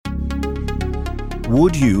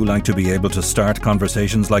Would you like to be able to start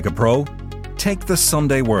conversations like a pro? Take the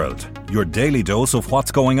Sunday World, your daily dose of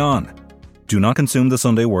what's going on. Do not consume the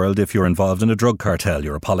Sunday World if you're involved in a drug cartel,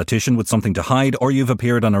 you're a politician with something to hide, or you've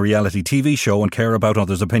appeared on a reality TV show and care about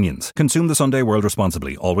others' opinions. Consume the Sunday World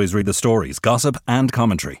responsibly. Always read the stories, gossip and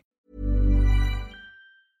commentary.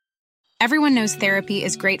 Everyone knows therapy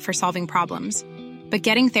is great for solving problems, but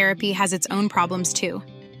getting therapy has its own problems too,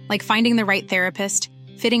 like finding the right therapist,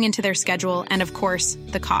 fitting into their schedule, and of course,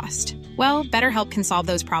 the cost. Well, BetterHelp can solve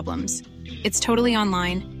those problems. It's totally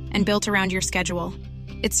online and built around your schedule.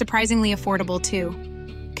 It's surprisingly affordable, too.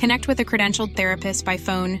 Connect with a credentialed therapist by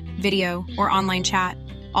phone, video, or online chat,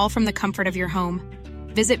 all from the comfort of your home.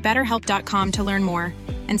 Visit BetterHelp.com to learn more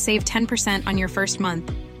and save 10% on your first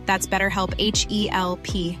month. That's BetterHelp,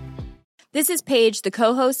 H-E-L-P. This is Paige, the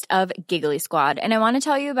co-host of Giggly Squad, and I want to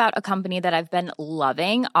tell you about a company that I've been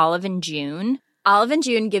loving, Olive & June. Olive &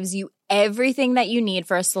 June gives you everything that you need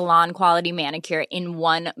for a salon-quality manicure in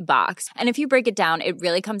one box. And if you break it down, it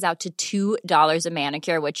really comes out to $2 a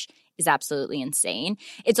manicure, which is absolutely insane.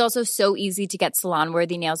 It's also so easy to get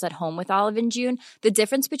salon-worthy nails at home with Olive & June. The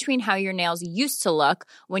difference between how your nails used to look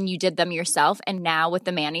when you did them yourself and now with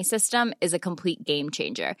the Mani system is a complete game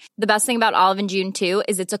changer. The best thing about Olive & June, too,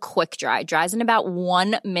 is it's a quick dry. Dries in about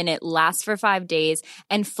 1 minute, lasts for 5 days,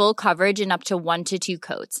 and full coverage in up to 1 to 2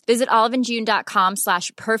 coats. Visit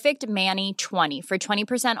oliveandjune.com/perfectmani20 for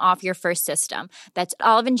 20% off your first system. That's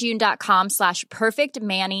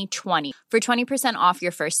oliveandjune.com/perfectmani20 for 20% off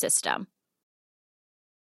your first system.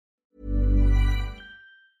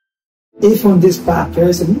 They found this back there.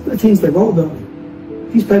 I said, look at the things they wrote about me.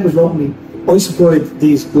 These papers wrote me. I supplied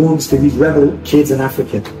these guns to these rebel kids in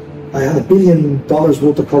Africa. I had $1 billion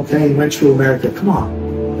worth of cocaine, went through America. Come on.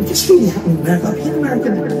 If this really happened in America, I'd be in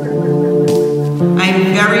America.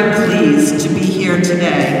 I'm very pleased to be here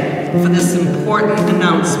today for this important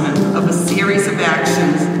announcement of a series of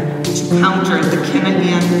actions to counter the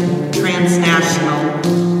Kinahan transnational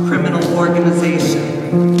criminal organization.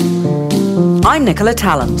 I'm Nicola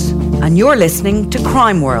Tallant, and you're listening to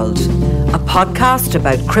Crime World, a podcast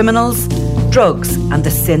about criminals, drugs, and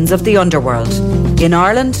the sins of the underworld in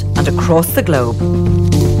Ireland and across the globe.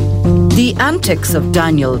 The antics of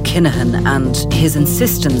Daniel Kinahan and his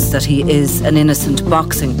insistence that he is an innocent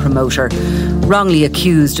boxing promoter, wrongly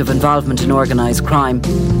accused of involvement in organised crime,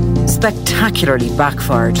 spectacularly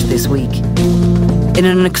backfired this week. In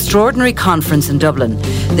an extraordinary conference in Dublin,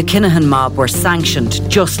 the Kinahan mob were sanctioned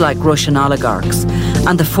just like Russian oligarchs,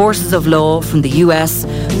 and the forces of law from the US,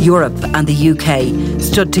 Europe and the UK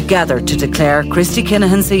stood together to declare Christy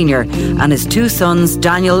Kinahan Sr. and his 2 sons,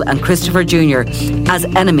 Daniel and Christopher Jr., as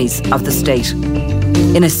enemies of the state.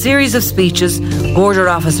 In a series of speeches, border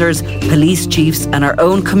officers, police chiefs and our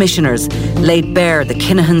own commissioners laid bare the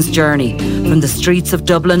Kinahans' journey from the streets of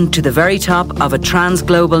Dublin to the very top of a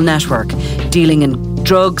trans-global network dealing in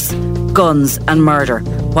drugs, guns and murder,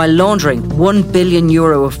 while laundering €1 billion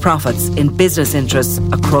of profits in business interests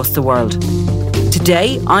across the world.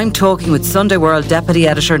 Today, I'm talking with Sunday World Deputy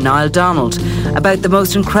Editor Niall Donald about the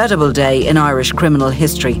most incredible day in Irish criminal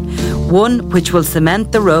history, one which will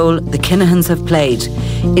cement the role the Kinahans have played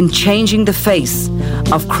in changing the face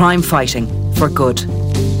of crime fighting for good.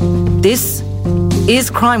 This is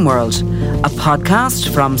Crime World, a podcast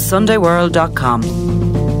from SundayWorld.com.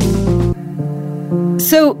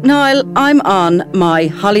 So, Niall, I'm on my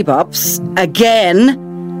hollybops again,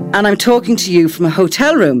 and I'm talking to you from a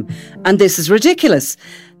hotel room, and this is ridiculous.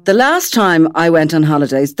 The last time I went on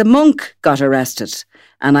holidays, the monk got arrested,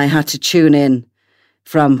 and I had to tune in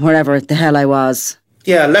from wherever the hell I was.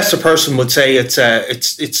 Yeah, a lesser person would say it's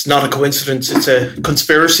not a coincidence, it's a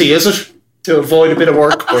conspiracy, is it? To avoid a bit of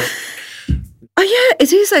work. But oh yeah,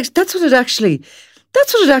 it is. That's what it actually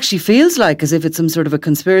feels like, as if it's some sort of a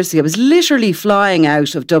conspiracy. I was literally flying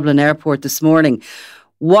out of Dublin Airport this morning,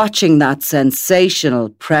 watching that sensational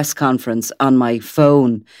press conference on my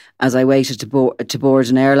phone as I waited to board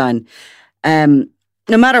an airline. No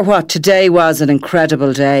matter what, today was an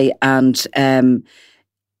incredible day, and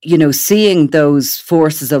seeing those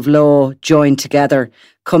forces of law join together,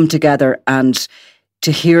 come together, and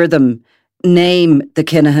to hear them name the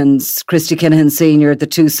Kinahans, Christy Kinahan Sr., the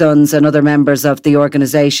 2 sons and other members of the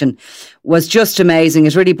organisation was just amazing.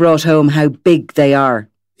 It really brought home how big they are.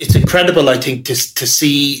 It's incredible, I think, to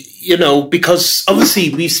see, because obviously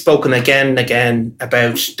we've spoken again and again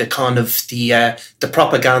about the kind of the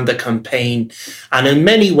propaganda campaign, and in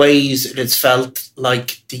many ways it has felt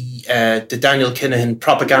like the Daniel Kinahan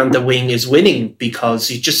propaganda wing is winning, because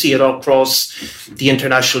you just see it across the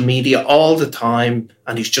international media all the time,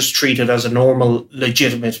 and he's just treated as a normal,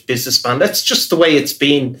 legitimate businessman. That's just the way it's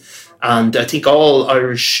been. And I think all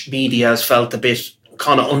Irish media has felt a bit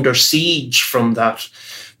kind of under siege from that.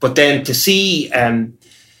 But then to see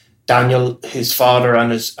Daniel, his father,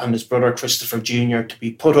 and his brother Christopher Jr. to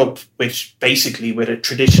be put up with a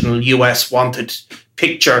traditional US wanted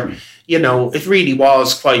picture, it really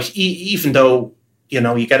was quite. Even though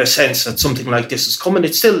you get a sense that something like this is coming,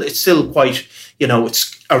 it's still quite.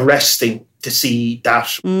 It's arresting to see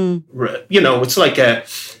that. It's like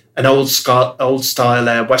an old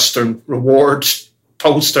style Western reward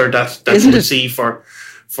poster that you would see for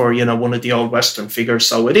one of the old Western figures.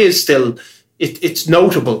 So it is still it's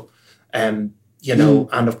notable, and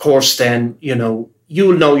of course then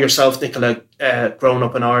you'll know yourself, Nicola, growing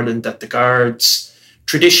up in Ireland, that the Guards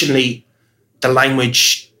traditionally the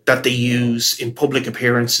language that they use in public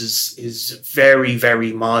appearances is very,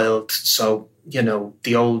 very mild. So you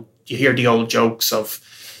hear the old jokes of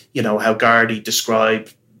how Gardaí describe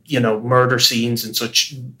murder scenes in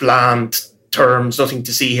such bland terms, nothing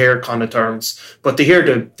to see here kind of terms. But to hear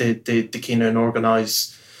the Kinahan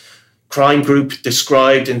organised crime group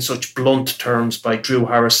described in such blunt terms by Drew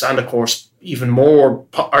Harris, and of course even more,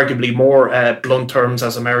 arguably more blunt terms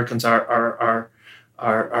as Americans are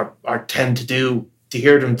tend to do, to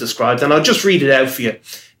hear them described. And I'll just read it out for you.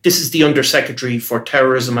 This is the Undersecretary for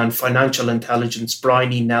Terrorism and Financial Intelligence,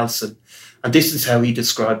 Brian E. Nelson, and this is how he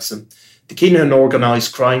describes them. The Kinahan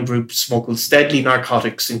organised crime group smuggles deadly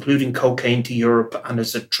narcotics, including cocaine, to Europe and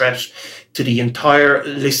is a threat to the entire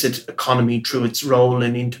illicit economy through its role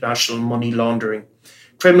in international money laundering.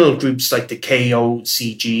 Criminal groups like the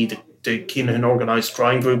KOCG, the Kinahan Organised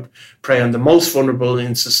Crime Group, prey on the most vulnerable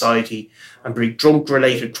in society and bring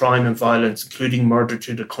drug-related crime and violence, including murder,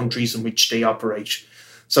 to the countries in which they operate.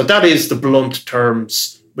 So that is the blunt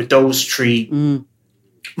terms with those three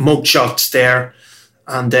mugshots there.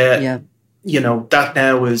 And that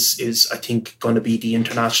now is I think going to be the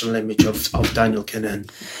international image of Daniel Kinahan.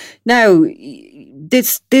 Now,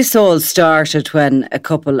 this all started when a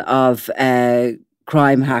couple of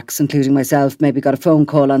crime hacks, including myself, maybe got a phone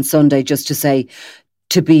call on Sunday just to say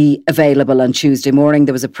to be available on Tuesday morning.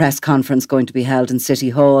 There was a press conference going to be held in City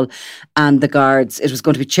Hall, and the Guards, it was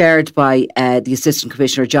going to be chaired by the Assistant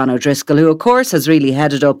Commissioner John O'Driscoll, who of course has really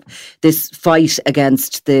headed up this fight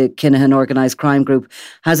against the Kinahan Organised Crime Group,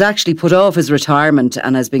 has actually put off his retirement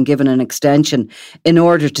and has been given an extension in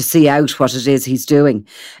order to see out what it is he's doing.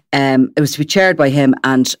 It was to be chaired by him,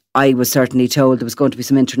 and I was certainly told there was going to be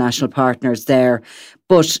some international partners there.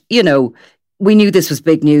 But, we knew this was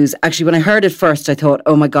big news. Actually, when I heard it first, I thought,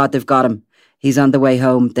 oh my God, they've got him. He's on the way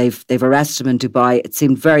home. They've arrested him in Dubai. It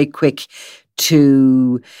seemed very quick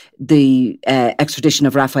to the extradition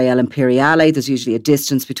of Raffaele Imperiale. There's usually a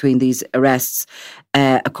distance between these arrests.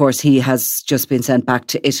 Of course, he has just been sent back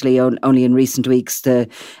to Italy only in recent weeks. The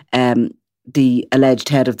alleged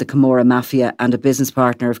head of the Camorra Mafia and a business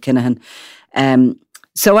partner of Kinahan.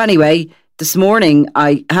 So anyway, this morning,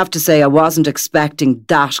 I have to say I wasn't expecting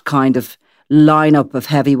that kind of lineup of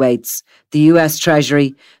heavyweights. The US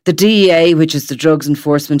Treasury, the DEA, which is the Drugs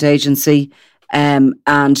Enforcement Agency, and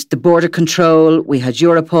the Border Control. We had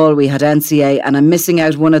Europol, we had NCA, and I'm missing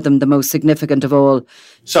out one of them, the most significant of all.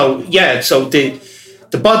 So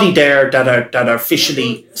the body there that are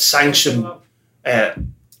officially sanctioned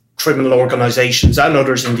criminal organisations and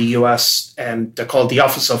others in the US, they're called the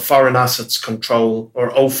Office of Foreign Assets Control,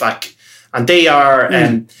 or OFAC, and they are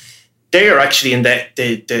actually in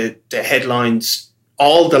the headlines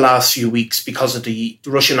all the last few weeks because of the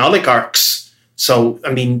Russian oligarchs. So,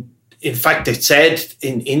 I mean, in fact, it said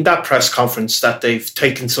in that press conference that they've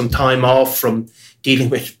taken some time off from dealing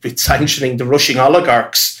with sanctioning the Russian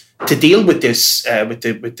oligarchs to deal with this with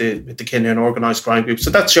the Kinahan Organised Crime Group. So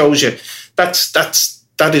that shows you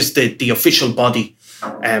that is the official body,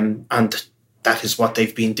 and that is what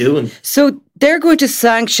they've been doing. So they're going to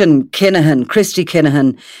sanction Kinahan, Christy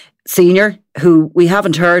Kinahan Senior, who we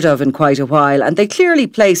haven't heard of in quite a while, and they clearly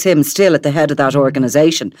place him still at the head of that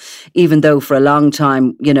organisation, even though for a long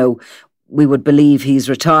time, we would believe he's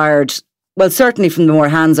retired. Well, certainly from the more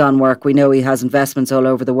hands-on work, we know he has investments all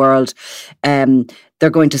over the world. They're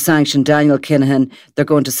going to sanction Daniel Kinahan. They're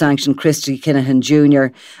going to sanction Christy Kinahan Jr.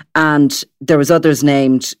 And there was others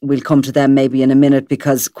named. We'll come to them maybe in a minute,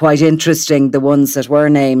 because quite interesting, the ones that were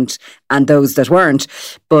named and those that weren't.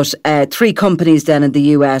 But 3 companies then in the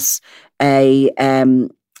US, a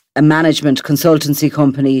management consultancy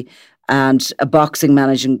company and a boxing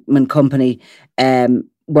management company,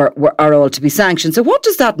 are all to be sanctioned. So what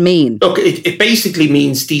does that mean? Look, it basically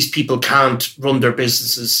means these people can't run their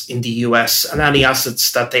businesses in the US, and any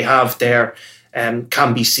assets that they have there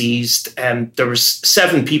can be seized. There was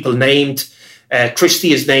 7 people named.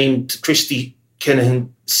 Christy Kinahan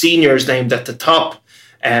Sr. is named at the top.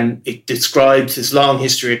 It describes his long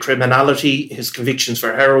history of criminality, his convictions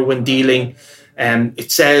for heroin dealing.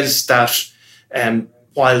 It says that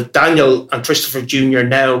while Daniel and Christopher Jr.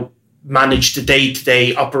 now manage the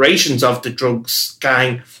day-to-day operations of the drugs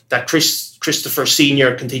gang, that Christopher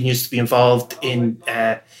Sr. continues to be involved in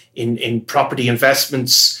property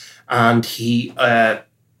investments, and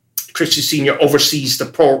Christopher Sr. oversees the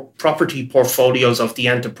property portfolios of the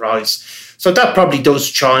enterprise. So that probably does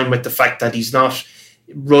chime with the fact that he's not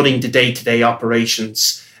running the day-to-day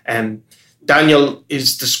operations. Daniel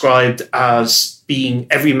is described as being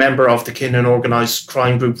every member of the Kinahan organised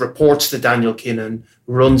crime group reports to Daniel Kinahan,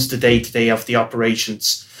 who runs the day-to-day of the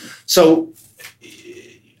operations. So,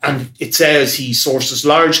 and it says he sources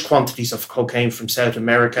large quantities of cocaine from South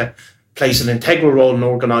America, plays an integral role in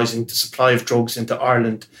organising the supply of drugs into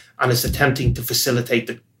Ireland, and is attempting to facilitate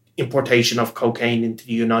the importation of cocaine into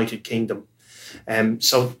the United Kingdom.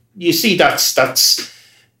 So you see that's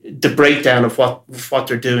the breakdown of what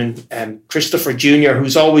they're doing. Christopher Jr.,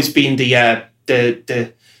 who's always been the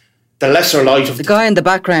lesser light of the guy in the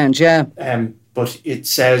background, yeah. But it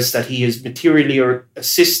says that he is materially or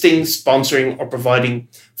assisting, sponsoring, or providing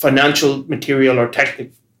financial, material, or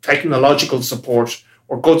technological support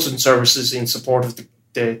or goods and services in support of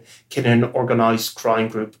the Kinahan organised crime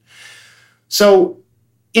group. So,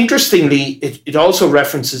 interestingly, it also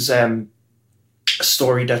references a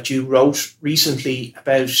story that you wrote recently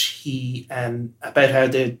about how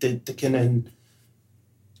the Kinahan,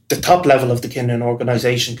 the top level of the Kinahan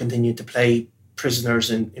organisation, continued to play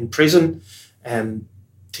prisoners in prison,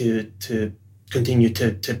 to continue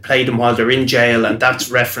to play them while they're in jail, and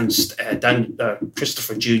that's referenced.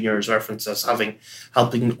 Christopher Jr. is referenced as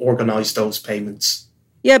helping organise those payments.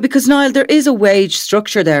 Yeah, because Niall, there is a wage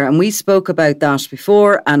structure there, and we spoke about that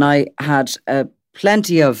before, and I had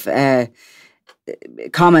plenty of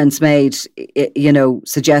comments made,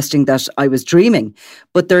 suggesting that I was dreaming.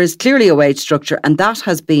 But there is clearly a wage structure, and that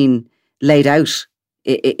has been laid out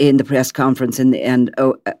in the press conference and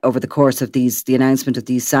over the course of the announcement of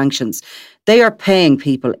these sanctions. They are paying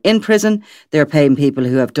people in prison. They're paying people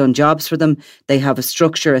who have done jobs for them. They have a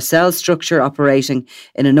cell structure operating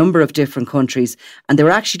in a number of different countries. And they were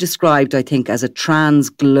actually described, I think, as a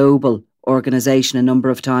trans-global organisation a number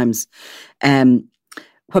of times.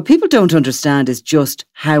 What people don't understand is just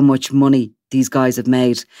how much money these guys have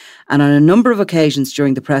made. And on a number of occasions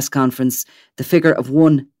during the press conference, the figure of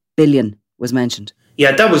 1 billion was mentioned.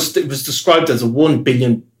 Yeah, it was described as a 1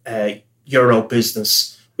 billion euro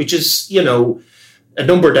business, which is, a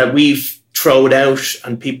number that we've thrown out,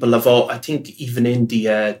 and people have all, I think even in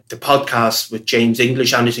the podcast with James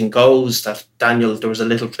English, Anything Goes, that Daniel, there was a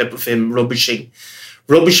little clip of him rubbishing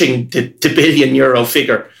the billion euro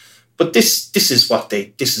figure. But this is what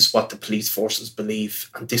the police forces believe,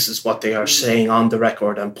 and this is what they are saying on the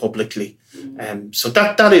record and publicly. So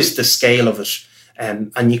that is the scale of it.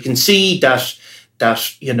 And you can see that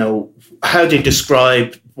how they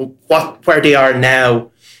describe where they are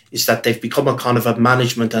now is that they've become a kind of a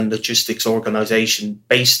management and logistics organisation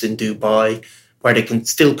based in Dubai, where they can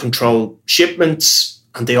still control shipments,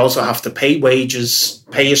 and they also have to pay wages,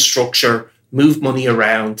 pay a structure, move money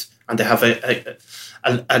around, and they have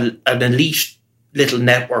an elite little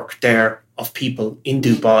network there of people in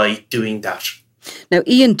Dubai doing that. Now,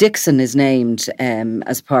 Ian Dixon is named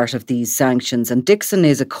as part of these sanctions, and Dixon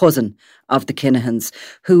is a cousin of the Kinahans,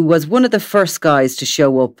 who was one of the first guys to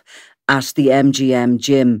show up at the MGM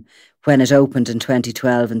gym when it opened in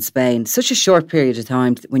 2012 in Spain. Such a short period of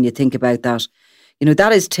time when you think about that.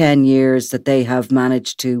 That is 10 years that they have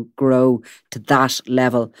managed to grow to that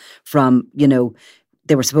level from,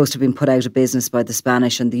 they were supposed to have been put out of business by the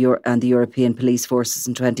Spanish and the European police forces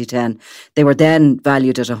in 2010. They were then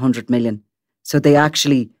valued at 100 million. So they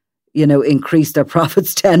actually, increased their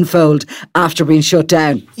profits tenfold after being shut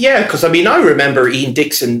down. Yeah, because I remember Ian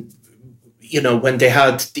Dixon, when they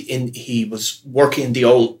had he was working in the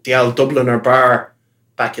old Dubliner bar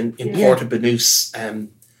back in Portabanús.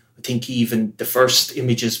 I think even the first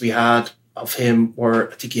images we had of him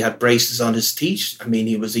were, I think he had braces on his teeth.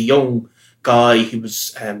 He was a young guy. He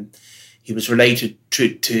was related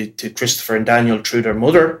to Christopher and Daniel through their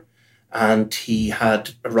mother. And he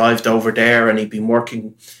had arrived over there, and he'd been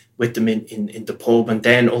working with them in the pub, and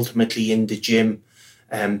then ultimately in the gym.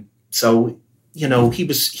 So he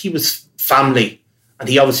was family, and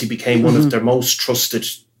he obviously became one of their most trusted.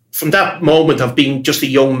 From that moment of being just a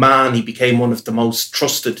young man, he became one of the most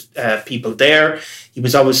trusted people there. He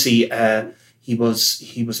was obviously He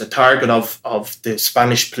was a target of the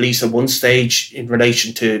Spanish police at one stage in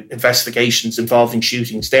relation to investigations involving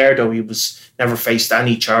shootings there, though he was never faced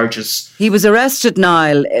any charges. He was arrested,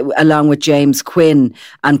 Niall, along with James Quinn,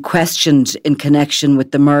 and questioned in connection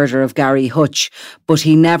with the murder of Gary Hutch, but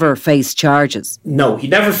he never faced charges. No, he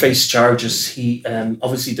never faced charges. He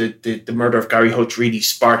obviously the murder of Gary Hutch really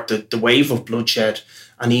sparked the wave of bloodshed,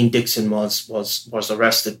 and Ian Dixon was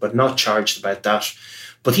arrested but not charged about that.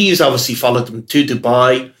 But he's obviously followed them to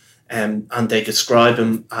Dubai, and they describe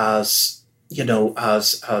him as,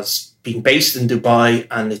 as being based in Dubai,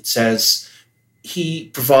 and it says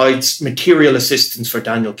he provides material assistance for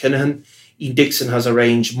Daniel Kinahan. Ian Dixon has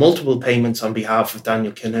arranged multiple payments on behalf of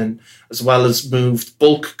Daniel Kinahan, as well as moved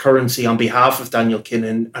bulk currency on behalf of Daniel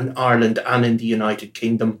Kinahan in Ireland and in the United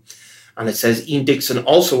Kingdom. And it says Ian Dixon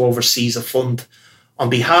also oversees a fund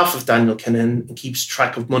on behalf of Daniel Kinahan and keeps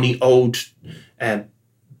track of money owed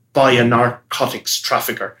by a narcotics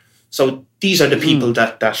trafficker. So these are the people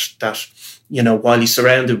that while he's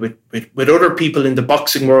surrounded with other people in the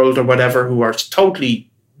boxing world or whatever who are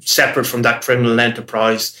totally separate from that criminal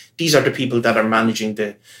enterprise, these are the people that are managing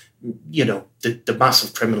the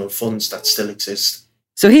massive criminal funds that still exist.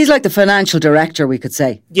 So he's like the financial director, we could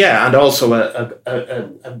say. Yeah, and also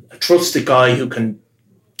a trusted guy who can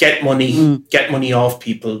get money off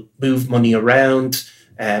people, move money around,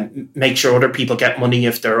 make sure other people get money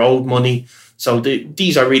if they're owed money. So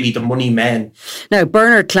these are really the money men. Now,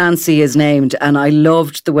 Bernard Clancy is named, and I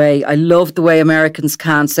loved the way Americans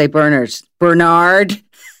can't say Bernard,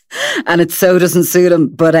 and it so doesn't suit him.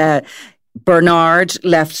 But Bernard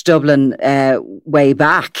left Dublin way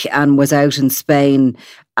back and was out in Spain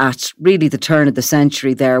at really the turn of the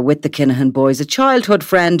century there with the Kinahan boys, a childhood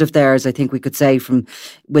friend of theirs, I think we could say, from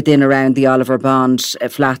within around the Oliver Bond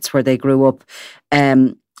flats where they grew up.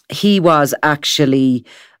 He was actually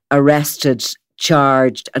arrested,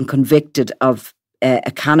 charged and convicted of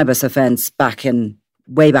a cannabis offence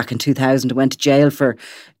way back in 2000. Went to jail for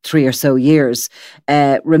 3 or so years.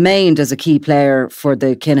 Remained as a key player for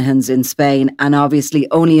the Kinahans in Spain, and obviously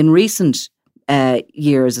only in recent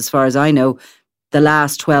years, as far as I know, the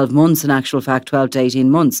last 12 months, in actual fact, 12 to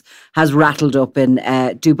 18 months, has rattled up in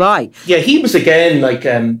Dubai. Yeah, he was again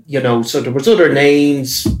so there was other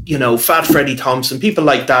names, Fat Freddie Thompson, people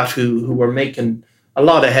like that who were making a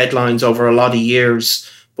lot of headlines over a lot of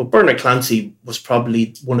years. But Bernard Clancy was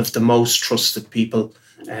probably one of the most trusted people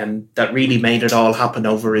that really made it all happen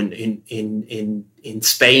over in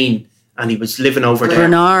Spain. And he was living over there.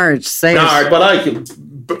 Bernard,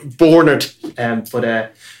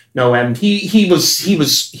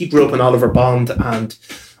 he grew up in Oliver Bond, and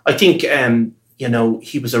I think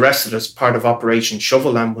he was arrested as part of Operation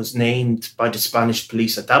Shovel and was named by the Spanish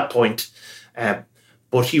police at that point.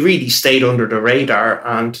 But he really stayed under the radar,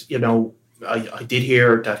 and I did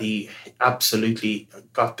hear that he absolutely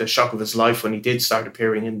got the shock of his life when he did start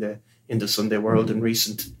appearing in the Sunday World in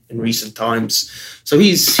recent times. So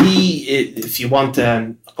if you want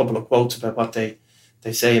a couple of quotes about what they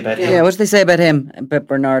say about him. Yeah, what do they say about him, about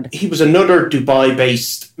Bernard? He was another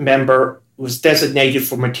Dubai-based member who was designated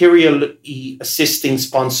for material assisting,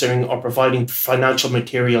 sponsoring or providing financial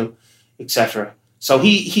material, etc. So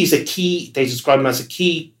he's a key, they describe him as a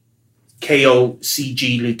key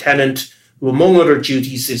KOCG lieutenant who, among other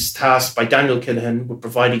duties, is tasked by Daniel Kinahan with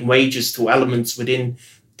providing wages to elements within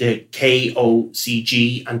the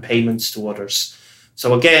KOCG and payments to others.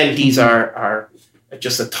 So again, these are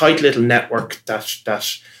just a tight little network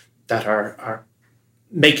that are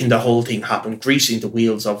making the whole thing happen, greasing the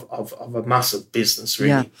wheels of a massive business, really.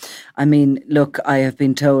 Yeah, I mean, look, I have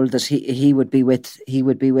been told that he would be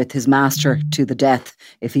with his master to the death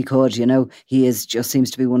if he could. He just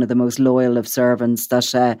seems to be one of the most loyal of servants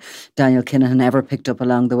that Daniel Kinahan ever picked up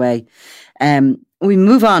along the way. We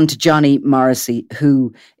move on to Johnny Morrissey,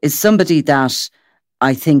 who is somebody that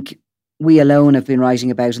I think we alone have been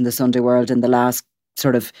writing about in the Sunday World in the last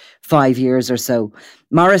sort of 5 years or so.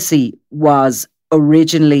 Morrissey was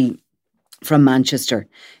originally from Manchester.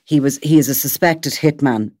 He is a suspected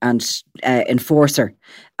hitman and enforcer,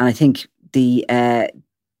 and I think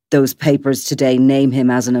those papers today name him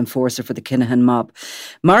as an enforcer for the Kinahan mob.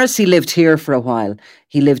 Morrissey lived here for a while.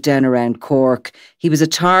 He lived down around Cork. He was a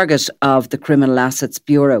target of the Criminal Assets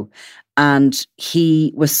Bureau, and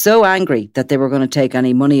he was so angry that they were going to take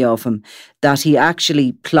any money off him that he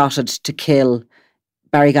actually plotted to kill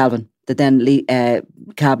Barry Galvin, the then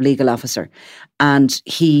cab legal officer. And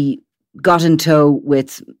he got in tow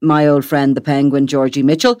with my old friend, the Penguin, Georgie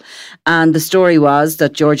Mitchell. And the story was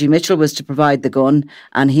that Georgie Mitchell was to provide the gun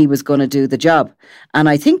and he was going to do the job. And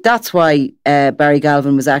I think that's why Barry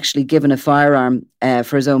Galvin was actually given a firearm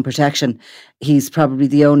for his own protection. He's probably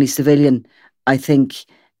the only civilian, I think,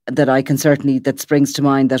 that springs to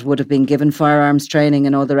mind that would have been given firearms training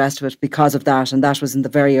and all the rest of it because of that. And that was in the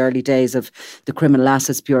very early days of the Criminal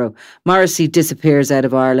Assets Bureau. Morrissey disappears out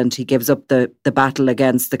of Ireland. He gives up the battle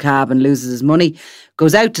against the cab and loses his money,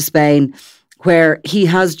 goes out to Spain, where he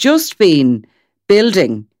has just been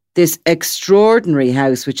building this extraordinary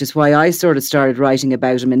house, which is why I sort of started writing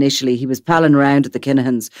about him initially. He was palling around at the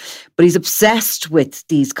Kinahans, but he's obsessed with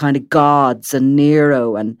these kind of gods and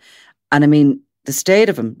Nero and I mean, the state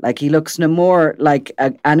of him, like he looks no more like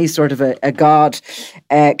any sort of a god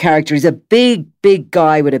character. He's a big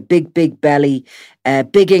guy with a big belly,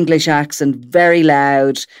 big English accent, very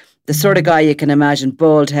loud, the sort of guy you can imagine,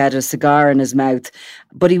 bald head, a cigar in his mouth.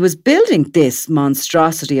 But he was building this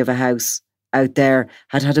monstrosity of a house out there,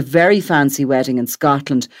 had a very fancy wedding in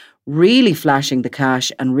Scotland, really flashing the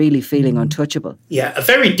cash and really feeling untouchable. Yeah, a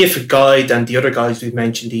very different guy than the other guys we've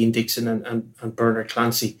mentioned, Ian Dixon and Bernard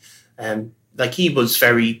Clancy. Like he was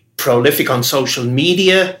very prolific on social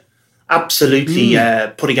media, absolutely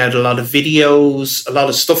putting out a lot of videos, a lot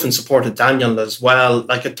of stuff in support of Daniel as well,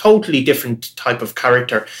 like a totally different type of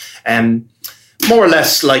character. More or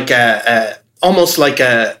less like almost like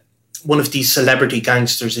one of these celebrity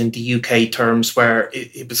gangsters in the UK terms, where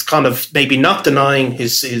it was kind of maybe not denying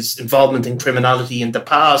his involvement in criminality in the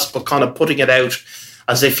past, but kind of putting it out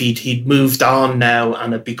as if he'd moved on now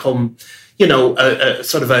and had become, you know, a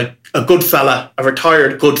sort of a good fella, a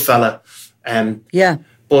retired good fella.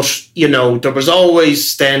 But, you know, there was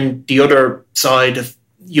always then the other side of,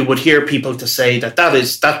 you would hear people to say that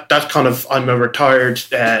kind of, I'm a retired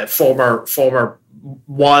former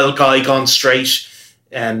wild guy gone straight,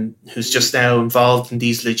 who's just now involved in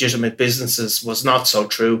these legitimate businesses, was not so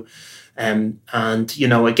true. And, you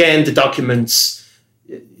know, again, the documents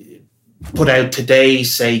put out today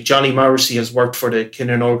say Johnny Morrissey has worked for the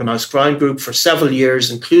Kinahan Organised Crime Group for several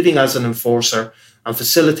years, including as an enforcer, and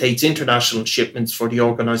facilitates international shipments for the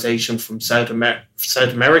organisation from South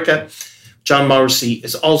America. John Morrissey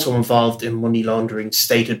is also involved in money laundering,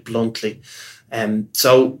 stated bluntly.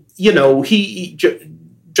 So, you know,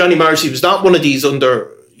 Johnny Morrissey was not one of these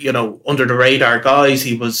under the radar guys.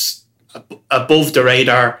 He was above the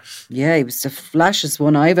radar. Yeah, he was the flashiest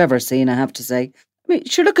one I've ever seen, I have to say. I mean,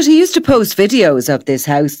 sure, look, he used to post videos of this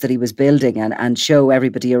house that he was building and show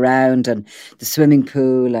everybody around and the swimming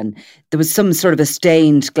pool. And there was some sort of a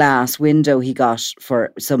stained glass window he got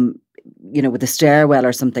for some, you know, with a stairwell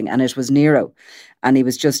or something. And it was Nero. And he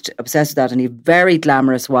was just obsessed with that. And he had a very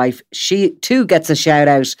glamorous wife. She too gets a shout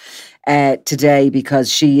out today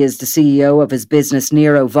because she is the CEO of his business,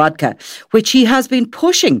 Nero Vodka, which he has been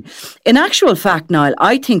pushing. In actual fact, Niall,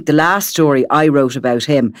 I think the last story I wrote about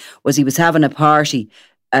him was he was having a party,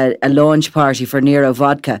 a launch party for Nero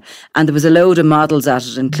Vodka, and there was a load of models at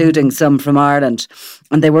it, including some from Ireland,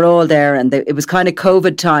 and they were all there, and it was kind of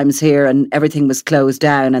COVID times here and everything was closed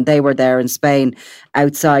down, and they were there in Spain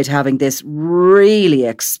outside having this really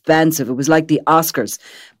expensive, it was like the Oscars.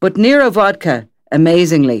 But Nero Vodka,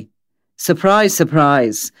 amazingly, surprise,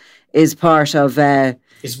 is part of...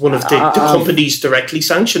 is one of the companies directly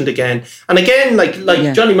sanctioned again. And again, like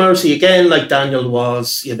Johnny Morrissey, again, like Daniel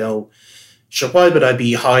was, you know, sure, why would I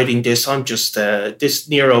be hiding this? I'm just, this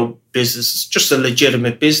Nero business is just a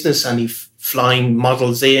legitimate business, and he's flying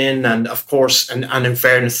models in. And of course, and in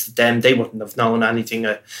fairness to them, they wouldn't have known anything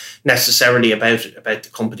necessarily about the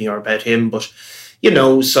company or about him. But, you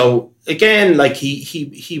know, so again, like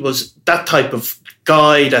he was that type of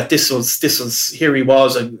guy that this was here he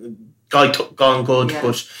was a guy gone good. Yeah.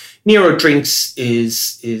 But Nero Drinks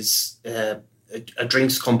is a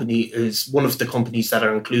drinks company, is one of the companies that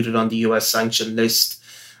are included on the US sanction list.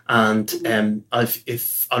 And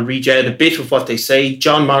I'll read you out a bit of what they say.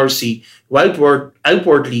 John Morrissey, who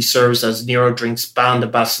outwardly serves as Nero Drinks brand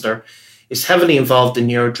ambassador, is heavily involved in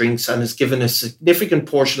Nero Drinks and has given a significant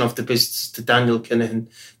portion of the business to Daniel Kinahan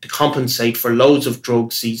to compensate for loads of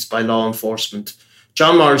drugs seized by law enforcement.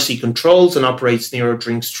 John Morrissey controls and operates Nero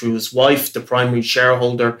Drinks through his wife, the primary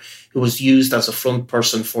shareholder, who was used as a front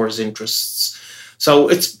person for his interests. So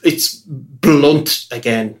it's blunt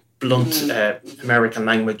again. American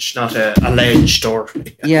language, not alleged or...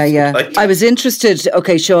 Yeah. Like. I was interested,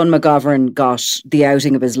 okay, Sean McGovern got the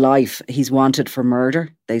outing of his life. He's wanted for murder.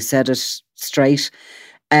 They said it straight.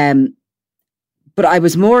 But I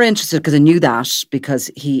was more interested because I knew that,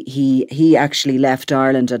 because he actually left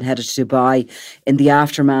Ireland and headed to Dubai in the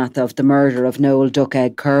aftermath of the murder of Noel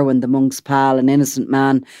Duckegg Kerwin, the monk's pal, an innocent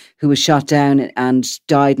man who was shot down and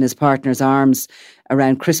died in his partner's arms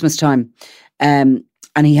around Christmas time.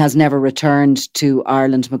 And he has never returned to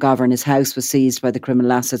Ireland. McGovern, his house was seized by the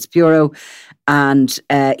Criminal Assets Bureau, and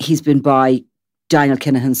he's been by Daniel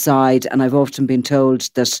Kinahan's side. And I've often been told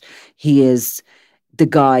that he is the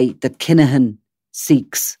guy that Kinahan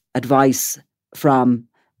seeks advice from,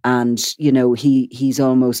 and he's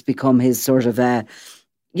almost become his sort of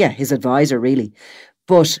his advisor, really.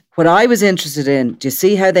 But what I was interested in, do you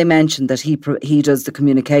see how they mentioned that he does the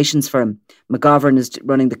communications for him? McGovern is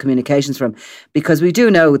running the communications for him, because we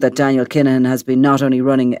do know that Daniel Kinahan has been not only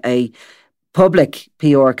running a public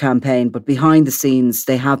PR campaign, but behind the scenes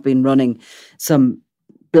they have been running some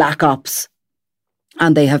black ops,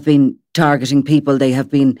 and they have been targeting people. They have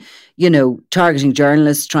been, targeting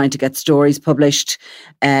journalists, trying to get stories published.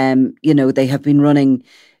 They have been running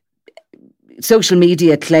social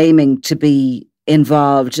media claiming to be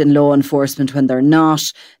involved in law enforcement when they're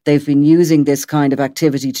not. They've been using this kind of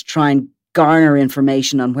activity to try and garner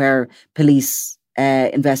information on where police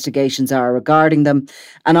investigations are regarding them.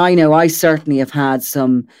 And I know I certainly have had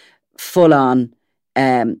some full-on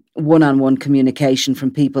one-on-one communication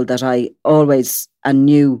from people that I always and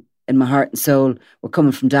knew in my heart and soul were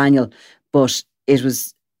coming from Daniel, but it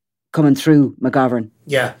was coming through McGovern.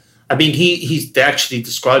 Yeah. I mean, they actually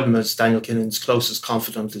describe him as Daniel Kinahan's closest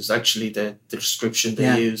confidant is actually the description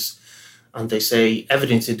they use. And they say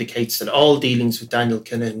evidence indicates that all dealings with Daniel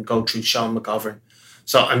Kinahan go through Sean McGovern.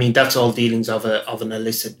 So, I mean, that's all dealings of an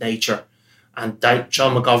illicit nature. And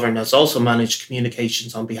Sean McGovern has also managed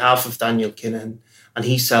communications on behalf of Daniel Kinahan, and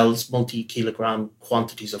he sells multi-kilogram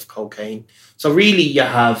quantities of cocaine. So really you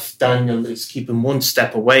have Daniel is keeping one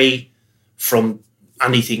step away from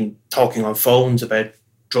anything talking on phones about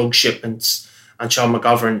drug shipments, and Sean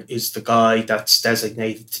McGovern is the guy that's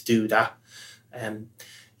designated to do that.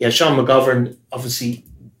 Sean McGovern obviously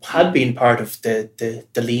had been part of the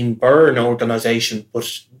Lean Burn organisation,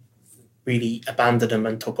 but really abandoned him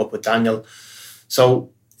and took up with Daniel.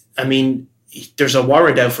 So, I mean, there's a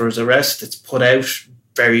warrant out for his arrest. It's put out,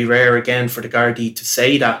 very rare again for the Gardaí to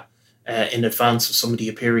say that in advance of somebody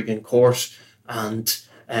appearing in court. And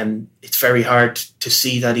it's very hard to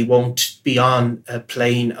see that he won't be on a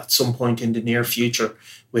plane at some point in the near future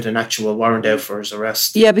with an actual warrant out for his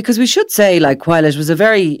arrest. Yeah, because we should say, while it was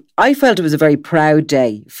I felt it was a very proud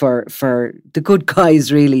day for the good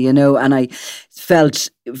guys, really, and I felt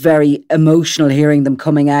very emotional hearing them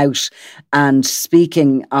coming out and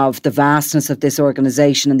speaking of the vastness of this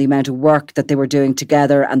organisation and the amount of work that they were doing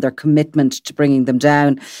together and their commitment to bringing them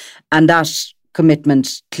down. And that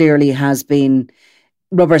commitment clearly has been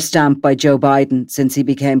rubber stamped by Joe Biden since he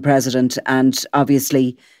became president. And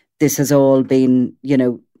obviously this has all been,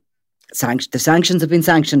 the sanctions have been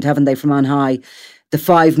sanctioned, haven't they, from on high? The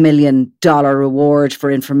 $5 million reward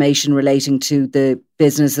for information relating to the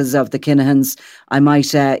businesses of the Kinahans. I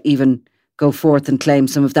might even go forth and claim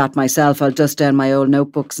some of that myself. I'll dust down my old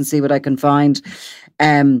notebooks and see what I can find.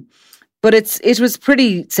 But it was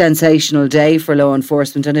pretty sensational day for law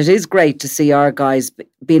enforcement, and it is great to see our guys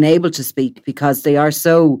being able to speak, because they are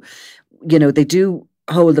so, they do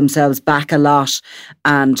hold themselves back a lot,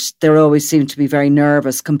 and they always seem to be very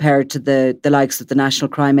nervous compared to the likes of the National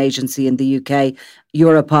Crime Agency in the UK,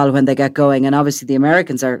 Europol, when they get going. And obviously the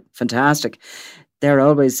Americans are fantastic. They're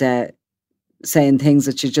always saying things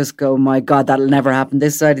that you just go, my God, that'll never happen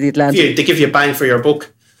this side of the Atlantic. They give you a bang for your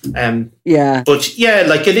buck. But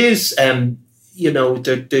it is, it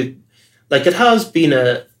has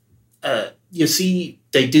been you see,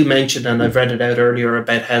 they do mention, and I've read it out earlier,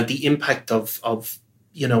 about how the impact of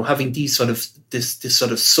having these sort of this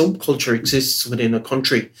sort of subculture exists within a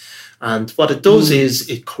country, and what it does is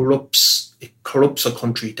it corrupts a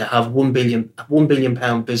country to have £1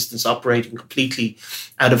 billion business operating completely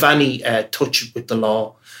out of any touch with the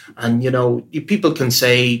law. And people can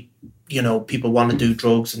say, people want to do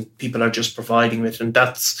drugs and people are just providing it. And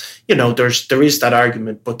that's, there is that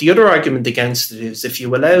argument. But the other argument against it is, if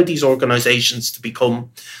you allow these organizations to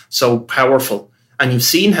become so powerful, and you've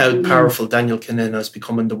seen how powerful Daniel Kinahan has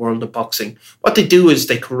become in the world of boxing, what they do is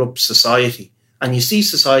they corrupt society. And you see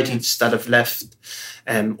societies that have left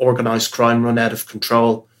organised crime run out of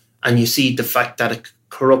control. And you see the fact that it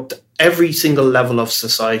corrupt every single level of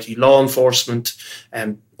society, law enforcement,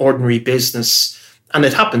 ordinary business. And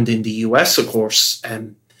it happened in the US, of course,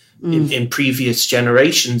 in previous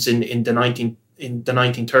generations in the in the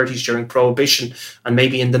 1930s during Prohibition, and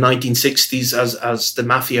maybe in the 1960s as the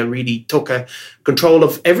mafia really took control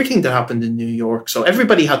of everything that happened in New York. So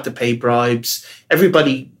everybody had to pay bribes.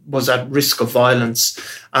 Everybody was at risk of violence.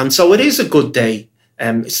 And so it is a good day.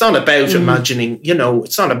 It's not about imagining,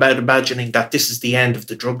 it's not about imagining that this is the end of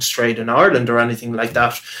the drugs trade in Ireland or anything like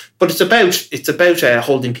that. But it's about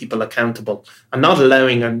holding people accountable and not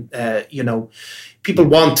allowing, people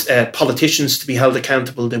want politicians to be held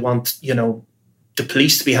accountable. They want, the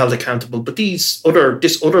police to be held accountable. But these other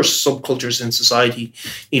subcultures in society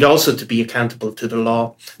need also to be accountable to the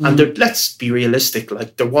law. And let's be realistic.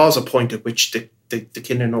 Like, there was a point at which the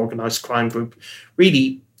Kinahan organised crime group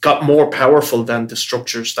really got more powerful than the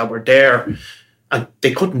structures that were there, and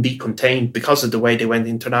they couldn't be contained because of the way they went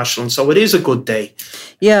international. And so it is a good day.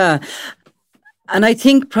 Yeah. And I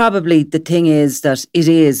think probably the thing is that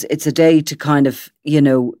it's a day to kind of,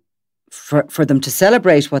 for them to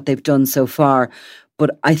celebrate what they've done so far.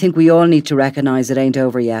 But I think we all need to recognise it ain't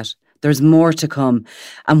over yet. There's more to come.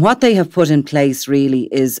 And what they have put in place really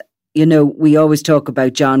is, we always talk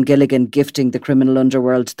about John Gilligan gifting the criminal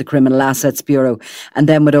underworld the Criminal Assets Bureau. And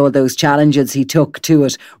then with all those challenges he took to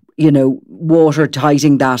it,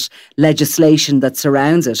 watertighting that legislation that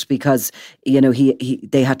surrounds it, because,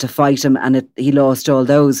 they had to fight him and he lost all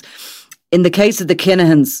those. In the case of the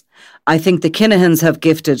Kinahans, I think the Kinahans have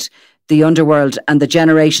gifted the underworld and the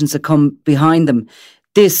generations that come behind them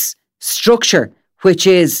this structure, which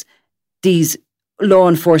is these law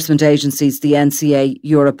enforcement agencies, the NCA,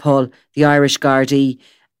 Europol, the Irish Gardaí,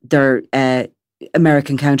 their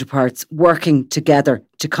American counterparts, working together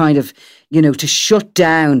to kind of, to shut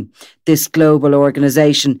down this global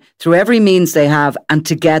organisation through every means they have, and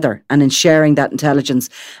together, and in sharing that intelligence.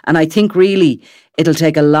 And I think really it'll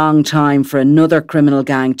take a long time for another criminal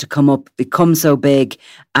gang to come up, become so big,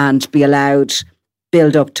 and be allowed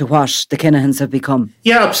build up to what the Kinahans have become.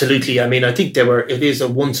 Yeah, absolutely. I mean, I think it is a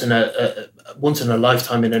once in a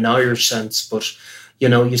lifetime in an Irish sense, but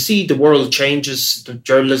you see the world changes, the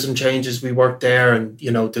journalism changes, we work there, and the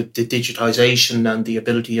digitisation and the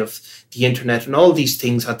ability of the internet and all these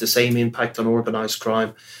things had the same impact on organised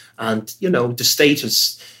crime. And the state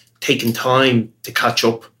has taken time to catch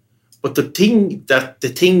up. But the thing that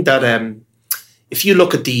if you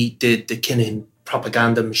look at the Kinahan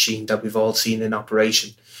propaganda machine that we've all seen in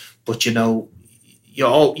operation, but you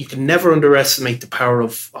can never underestimate the power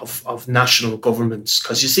of national governments,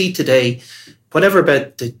 because you see today, whatever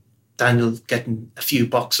about Daniel getting a few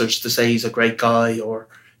boxers to say he's a great guy or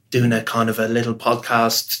doing a kind of a little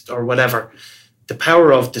podcast or whatever, the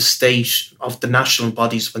power of the state, of the national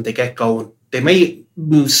bodies, when they get going, they may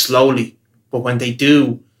move slowly, but when they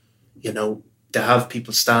do, to have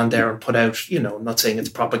people stand there and put out, I'm not saying it's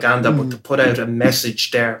propaganda, but to put out a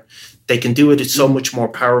message there, they can do it so much more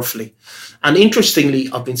powerfully. And interestingly,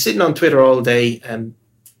 I've been sitting on Twitter all day, and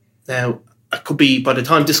now I could be, by the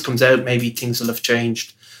time this comes out, maybe things will have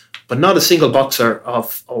changed, but not a single boxer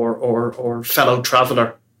or fellow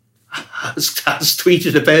traveller has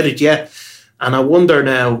tweeted about it yet. And I wonder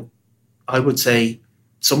now, I would say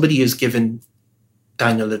somebody is giving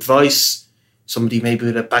Daniel advice, somebody maybe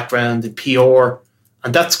with a background in PR,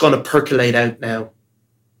 and that's going to percolate out now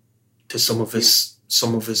to some of his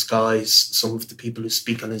guys, some of the people who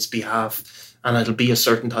speak on his behalf, and it'll be a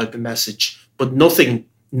certain type of message. But nothing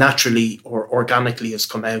naturally or organically has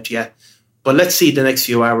come out yet. But let's see the next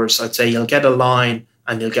few hours. I'd say you'll get a line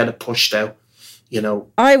and you'll get it pushed out.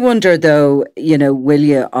 I wonder though, will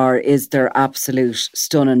you, or is there absolute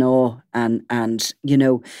stun and awe? And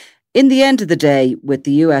in the end of the day, with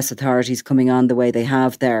the US authorities coming on the way they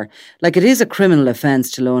have there, like, it is a criminal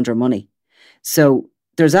offence to launder money. So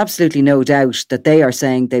there's absolutely no doubt that they are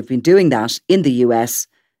saying they've been doing that in the US.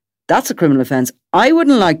 That's a criminal offence. I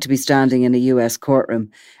wouldn't like to be standing in a US courtroom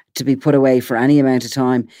to be put away for any amount of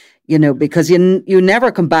time, because you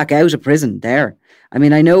never come back out of prison there. I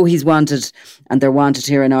mean, I know he's wanted, and they're wanted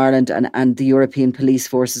here in Ireland, and the European police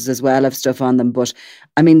forces as well have stuff on them. But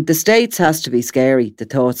I mean, the States has to be scary, the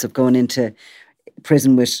thoughts of going into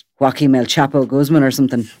prison with Joaquim El Chapo Guzman or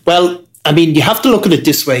something. Well, I mean, you have to look at it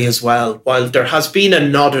this way as well. While there has been a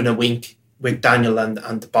nod and a wink with Daniel and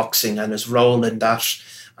the boxing and his role in that,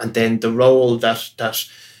 and then the role that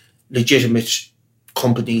legitimate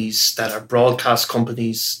companies that are broadcast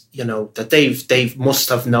companies, that they must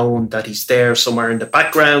have known that he's there somewhere in the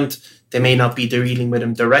background. They may not be dealing with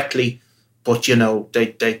him directly, but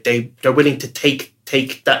they're willing to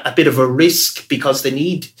take that a bit of a risk because they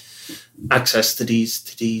need access to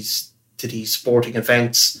these sporting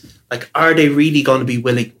events. Like, are they really going to be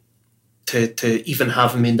willing to even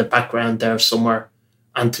have him in the background there somewhere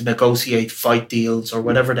and to negotiate fight deals or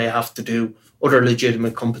whatever they have to do, other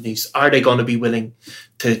legitimate companies, are they going to be willing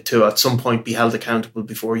to at some point be held accountable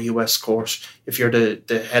before a US court if you're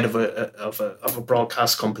the head of a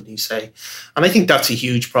broadcast company, say? And I think that's a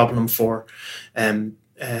huge problem for him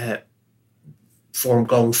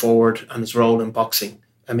going forward and his role in boxing.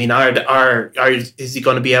 I mean, is he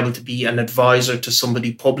going to be able to be an advisor to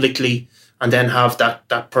somebody publicly and then have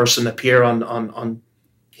that person appear on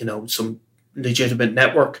some legitimate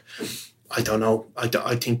network? I don't know.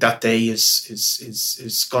 I think that day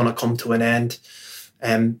is going to come to an end.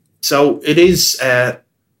 So it is.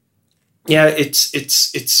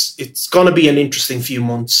 It's going to be an interesting few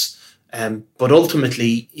months. But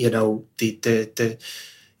ultimately,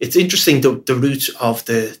 it's interesting the route of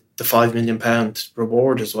the £5 million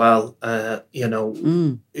reward as well. The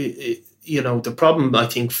problem, I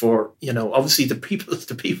think, for obviously the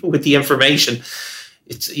people with the information.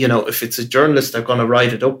 It's, if it's a journalist, they're going to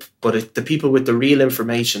write it up. But the people with the real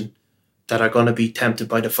information that are going to be tempted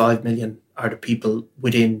by the 5 million are the people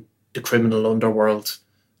within the criminal underworld.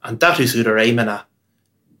 And that is who they're aiming at,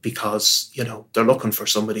 because, they're looking for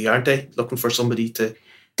somebody, aren't they? Looking for somebody to...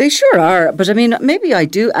 They sure are. But I mean, maybe I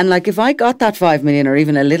do. And like, if I got that 5 million or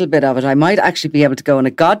even a little bit of it, I might actually be able to go on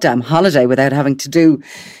a goddamn holiday without having to do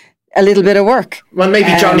a little bit of work. Well,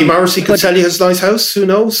 maybe Johnny Morrissey could sell you his nice house. Who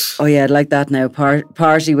knows? Oh yeah, I'd like that now.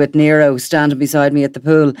 Party with Nero standing beside me at the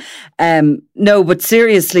pool. No, but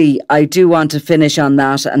seriously, I do want to finish on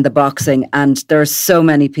that and the boxing. And there are so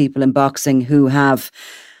many people in boxing who have,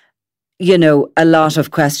 a lot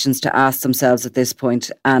of questions to ask themselves at this point.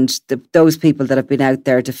 And those people that have been out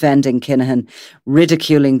there defending Kinahan,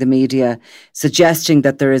 ridiculing the media, suggesting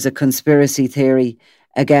that there is a conspiracy theory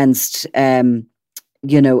against Kinahan,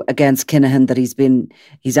 that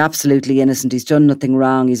he's absolutely innocent, he's done nothing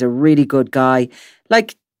wrong, he's a really good guy.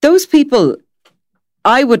 Like, those people,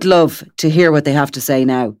 I would love to hear what they have to say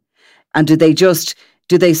now. And do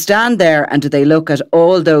they stand there and do they look at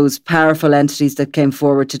all those powerful entities that came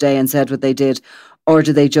forward today and said what they did, or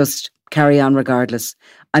do they just carry on regardless?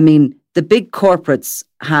 I mean, the big corporates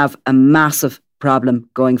have a massive problem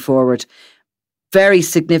going forward. Very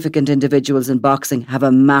significant individuals in boxing have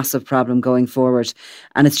a massive problem going forward.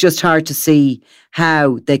 And it's just hard to see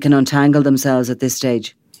how they can untangle themselves at this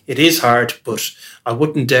stage. It is hard, but I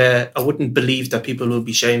wouldn't believe that people will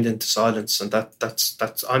be shamed into silence. And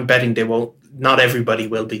that's I'm betting they won't. Not everybody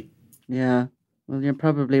will be. Yeah, well, you're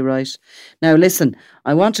probably right. Now, listen,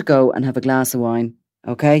 I want to go and have a glass of wine,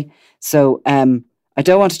 okay? So, I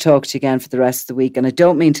don't want to talk to you again for the rest of the week, and I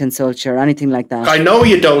don't mean to insult you or anything like that. I know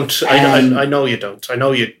you don't. I know you don't. I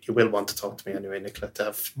know you will want to talk to me anyway, Nicola, to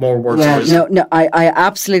have more words of wisdom. No, I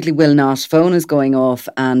absolutely will not. Phone is going off,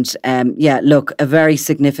 and look, a very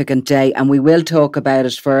significant day, and we will talk about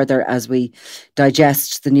it further as we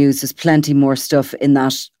digest the news. There's plenty more stuff in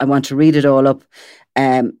that. I want to read it all up.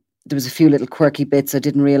 There was a few little quirky bits. I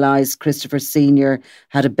didn't realise Christopher Sr.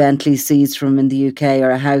 had a Bentley seized from him in the UK,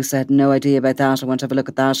 or a house. I had no idea about that. I want to have a look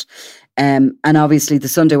at that. And obviously the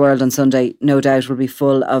Sunday World on Sunday, no doubt, will be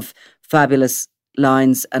full of fabulous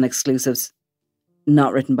lines and exclusives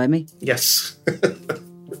not written by me. Yes.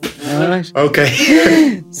 All right.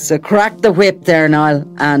 Okay. So crack the whip there, Niall.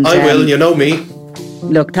 And I will, you know me.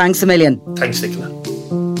 Look, thanks a million. Thanks, Nicola.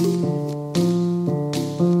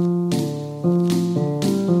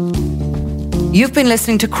 You've been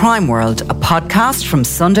listening to Crime World, a podcast from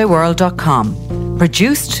SundayWorld.com,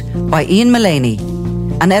 produced by Ian Mullaney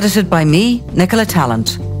and edited by me, Nicola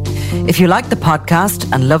Tallant. If you like the podcast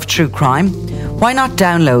and love true crime, why not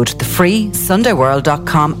download the free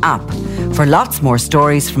SundayWorld.com app for lots more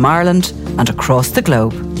stories from Ireland and across the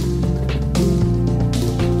globe.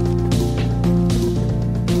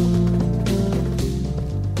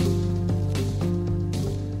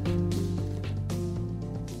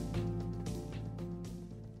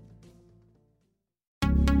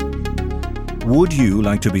 Would you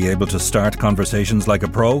like to be able to start conversations like a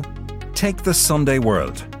pro? Take the Sunday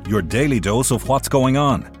World, your daily dose of what's going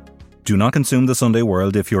on. Do not consume the Sunday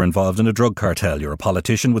World if you're involved in a drug cartel, you're a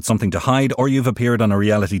politician with something to hide, or you've appeared on a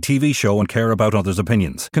reality TV show and care about others'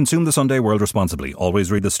 opinions. Consume the Sunday World responsibly.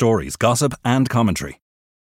 Always read the stories, gossip and commentary.